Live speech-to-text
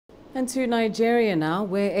And to Nigeria now,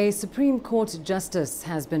 where a Supreme Court justice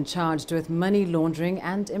has been charged with money laundering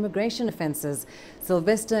and immigration offences.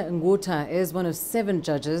 Sylvester Ngwuta is one of 7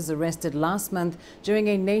 judges arrested last month during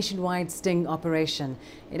a nationwide sting operation.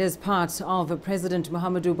 It is part of President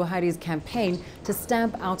Muhammadu Buhari's campaign to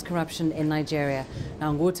stamp out corruption in Nigeria.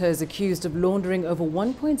 Now, Ngwuta is accused of laundering over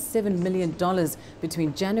 $1.7 million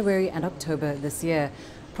between January and October this year.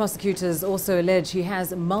 Prosecutors also allege he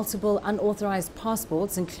has multiple unauthorized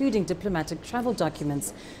passports, including diplomatic travel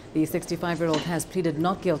documents. The 65-year-old has pleaded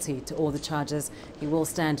not guilty to all the charges. He will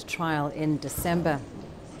stand trial in December.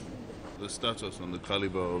 The status and the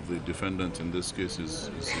caliber of the defendant in this case is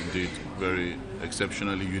indeed very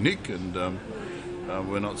exceptionally unique, and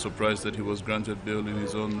we're not surprised that he was granted bail in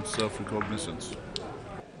his own self-recognizance.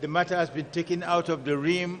 The matter has been taken out of the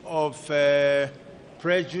realm of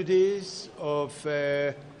prejudice, of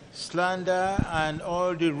slander, and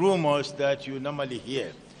all the rumors that you normally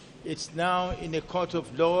hear. It's now in a court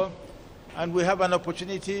of law, and we have an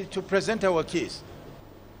opportunity to present our case.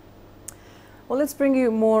 Well, let's bring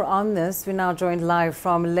you more on this. We're now joined live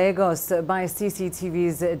from Lagos by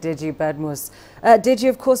CCTV's Deji Badmus. Deji,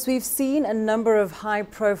 of course, we've seen a number of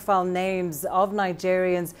high-profile names of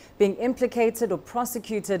Nigerians being implicated or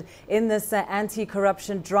prosecuted in this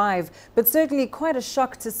anti-corruption drive, but certainly quite a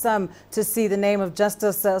shock to some to see the name of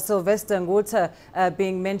Justice Sylvester Ngwuta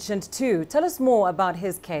being mentioned too. Tell us more about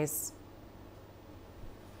his case.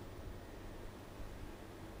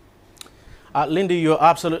 Lindy, you're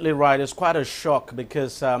absolutely right. It's quite a shock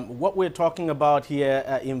because what we're talking about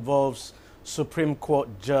here involves Supreme Court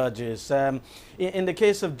judges. In the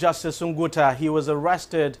case of Justice Ngwuta, he was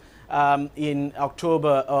arrested in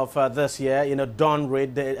October of this year in a dawn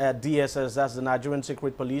raid. The DSS, that's the Nigerian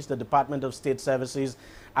Secret Police, the Department of State Services,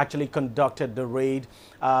 actually conducted the raid.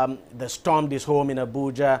 They stormed his home in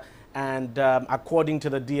Abuja, and according to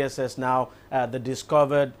the DSS now, they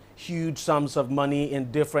discovered huge sums of money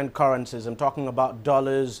in different currencies. I'm talking about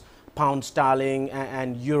dollars, pound sterling,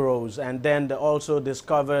 and euros. And then they also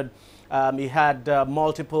discovered he had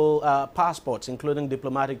multiple passports, including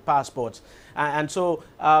diplomatic passports. And so,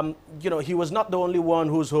 you know, he was not the only one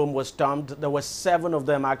whose home was stormed. There were 7 of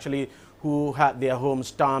them actually who had their homes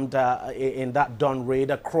stormed in that dawn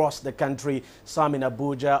raid across the country, some in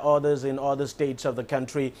Abuja, others in other states of the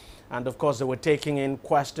country. And of course, they were taken in,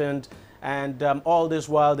 questioned, and all this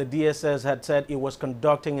while the DSS had said it was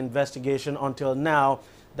conducting investigation until now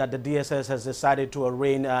that the DSS has decided to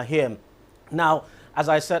arraign him. Now, as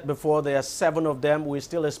I said before, there are 7 of them. We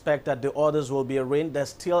still expect that the others will be arraigned. There's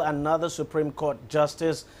still another Supreme Court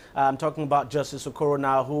justice. I'm talking about Justice Okoro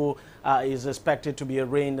now, who is expected to be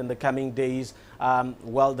arraigned in the coming days.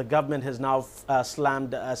 Well, the government has now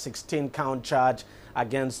slammed a 16-count charge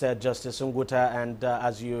against Justice Ngwuta, and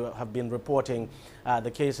as you have been reporting,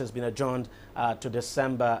 the case has been adjourned to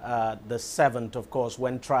December the 7th, of course,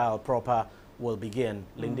 when trial proper will begin.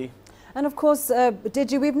 Lindy? And of course,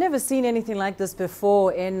 Deji, we've never seen anything like this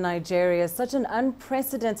before in Nigeria, such an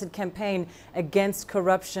unprecedented campaign against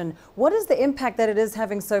corruption. What is the impact that it is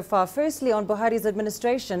having so far, firstly on Buhari's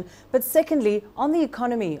administration, but secondly on the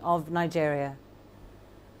economy of Nigeria?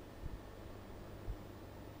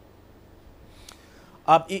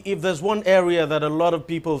 If there's one area that a lot of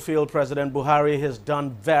people feel President Buhari has done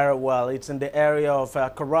very well, it's in the area of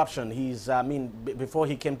corruption. Before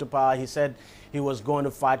he came to power, he said he was going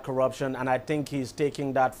to fight corruption, and I think he's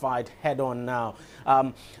taking that fight head on now.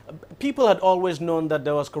 People had always known that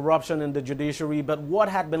there was corruption in the judiciary, but what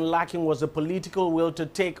had been lacking was the political will to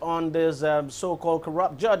take on these so-called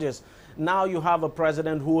corrupt judges. Now you have a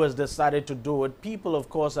president who has decided to do it. People, of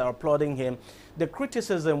course, are applauding him. The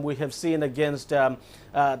criticism we have seen against,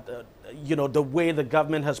 you know, the way the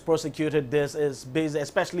government has prosecuted this is based,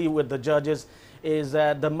 especially with the judges, is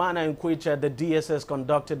the manner in which the DSS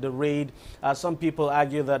conducted the raid. Some people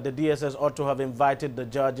argue that the DSS ought to have invited the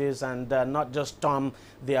judges and not just storm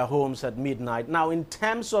their homes at midnight. Now, in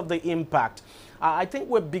terms of the impact, I think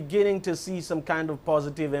we're beginning to see some kind of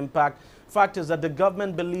positive impact. Fact is that the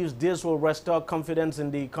government believes this will restore confidence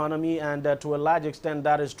in the economy, and to a large extent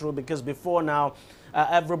that is true, because before now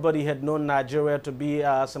everybody had known Nigeria to be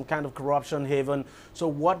some kind of corruption haven. So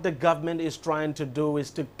what the government is trying to do is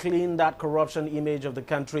to clean that corruption image of the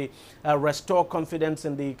country, restore confidence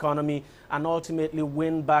in the economy, and ultimately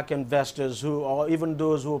win back investors or even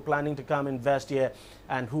those who are planning to come invest here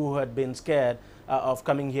and who had been scared of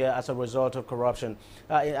coming here as a result of corruption.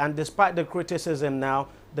 And despite the criticism now,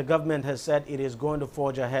 the government has said it is going to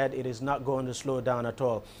forge ahead. It is not going to slow down at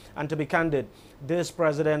all. And to be candid, this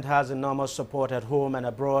president has enormous support at home and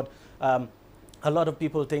abroad. A lot of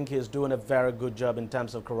people think he's doing a very good job in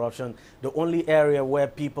terms of corruption. The only area where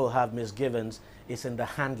people have misgivings is in the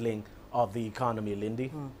handling of the economy,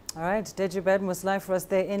 Lindy. All right, Deji Bedmus live for us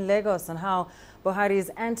there in Lagos on how Buhari's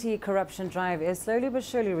anti-corruption drive is slowly but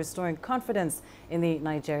surely restoring confidence in the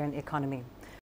Nigerian economy.